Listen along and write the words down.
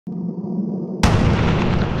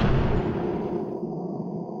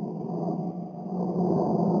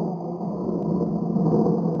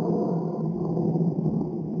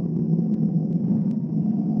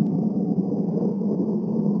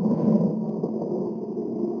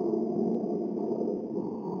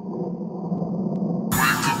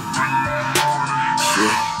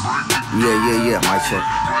Yeah, mic check.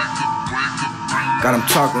 Got him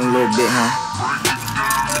talking a little bit, huh?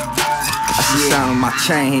 I see sound on my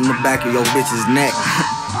chain in the back of your bitch's neck.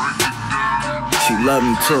 She love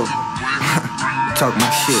me too. Talk my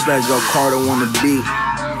shit. Let's go Carter on the beat.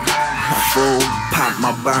 Fool, pop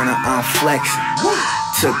my burner, I'm flexing.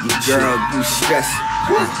 Took you, girl, you stressing.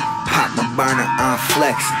 Pop my burner, I'm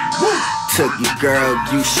flexing. Took you, girl,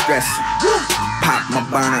 you stressing. Pop my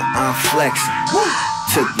burner, I'm flexing.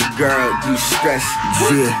 Took you, girl, you stressing.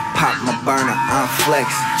 Yeah, pop my burner, I'm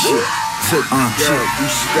flexing. Yeah. Took you, girl, you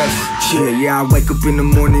stressing. Yeah, I wake up in the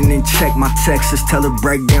morning and check my texts. Tell her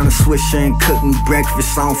break down the swisher and cook me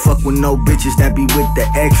breakfast. I don't fuck with no bitches that be with the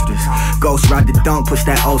extras. Ghost ride the dunk, push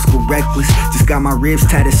that old school reckless. Just got my ribs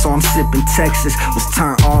tatted, so I'm sipping Texas. Was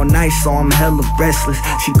turned all night, so I'm hella restless.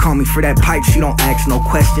 She call me for that pipe, she don't ask no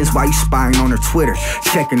questions. Why you spying on her Twitter,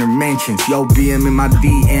 checking her mentions? Yo, BM in my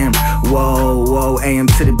DM. Whoa, AM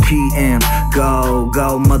to the PM. Go,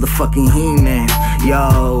 motherfucking He-Man.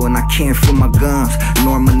 Yo, and I can't feel my gums,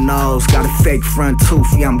 nor my nose. Got a fake front tooth,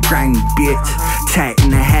 yeah, I'm grimy, bitch. Tat in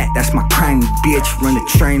the hat, that's my crime, bitch. Run the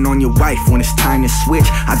train on your wife when it's time to switch.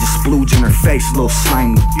 I just splooge in her face, little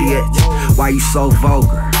slimy bitch. Why you so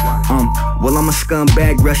vulgar? Well, I'm a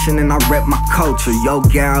scumbag Russian and I rep my culture. Yo,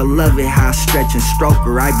 gal, I love it how I stretch and stroke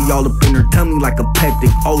her. I be all up in her tummy like a peptic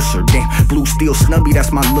ulcer. Damn, blue steel snubby,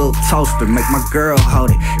 that's my little toaster. Make my girl hold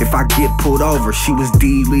it if I get pulled over. She was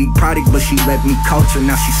D-League product, but she let me coach her.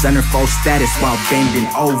 Now she centerfold status while bending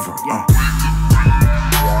over.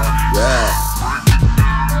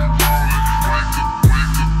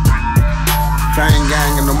 Fang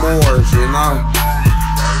gang in the Moors, you know.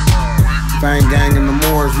 Fang gang in the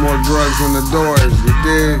Moors, more drugs in the doors, you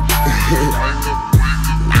dig?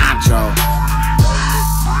 Nacho.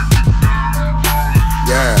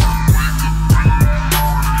 Yeah.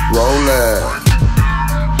 Roll it.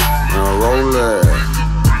 Roll it.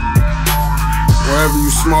 Wherever you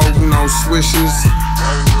smoking, those swishes,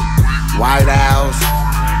 White House,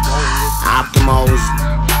 Optimos,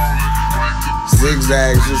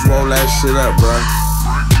 zigzags, just roll that shit up, bruh.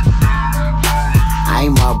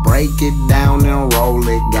 I'ma break it down and roll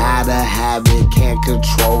it. Gotta have it, can't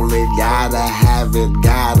control it. Gotta have it,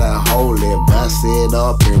 gotta hold it. Bust it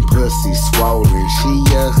up and pussy swollen. She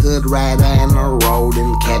a hood rider and a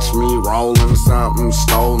rodent. Catch me rolling something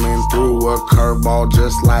stolen. Threw a curveball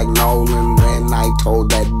just like Nolan when I told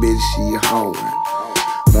that bitch she hoeing.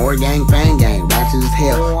 More gang, fang gang, ratchet as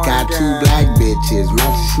hell. Got two black bitches,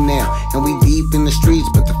 matching Chanel. And we deep in the streets,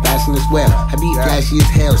 but the fashion is well. I be flashy as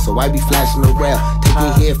hell, so I be flashing the rail. Take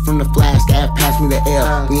me here from the flask, pass me the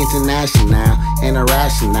L. We international, ain't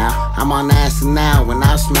irrational. I'm on acid now, when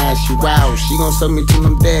I smash you out. She gon' sub me till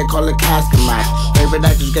I'm dead, call it casket match. Favorite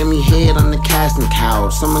actress gave me head on the casting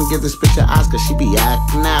couch. Someone give this bitch an Oscar, she be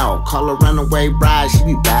acting out. Call her runaway bride, she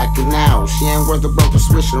be backing out. She ain't worth a broken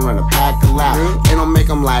swisher and a pack of loud. They don't make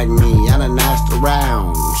them like me, I done asked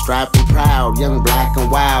around. Strapped and proud, young, black and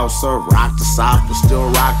wild. Serve rock the south, but still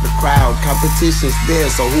rock the crowd. Competition's there,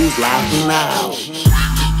 so who's laughing now?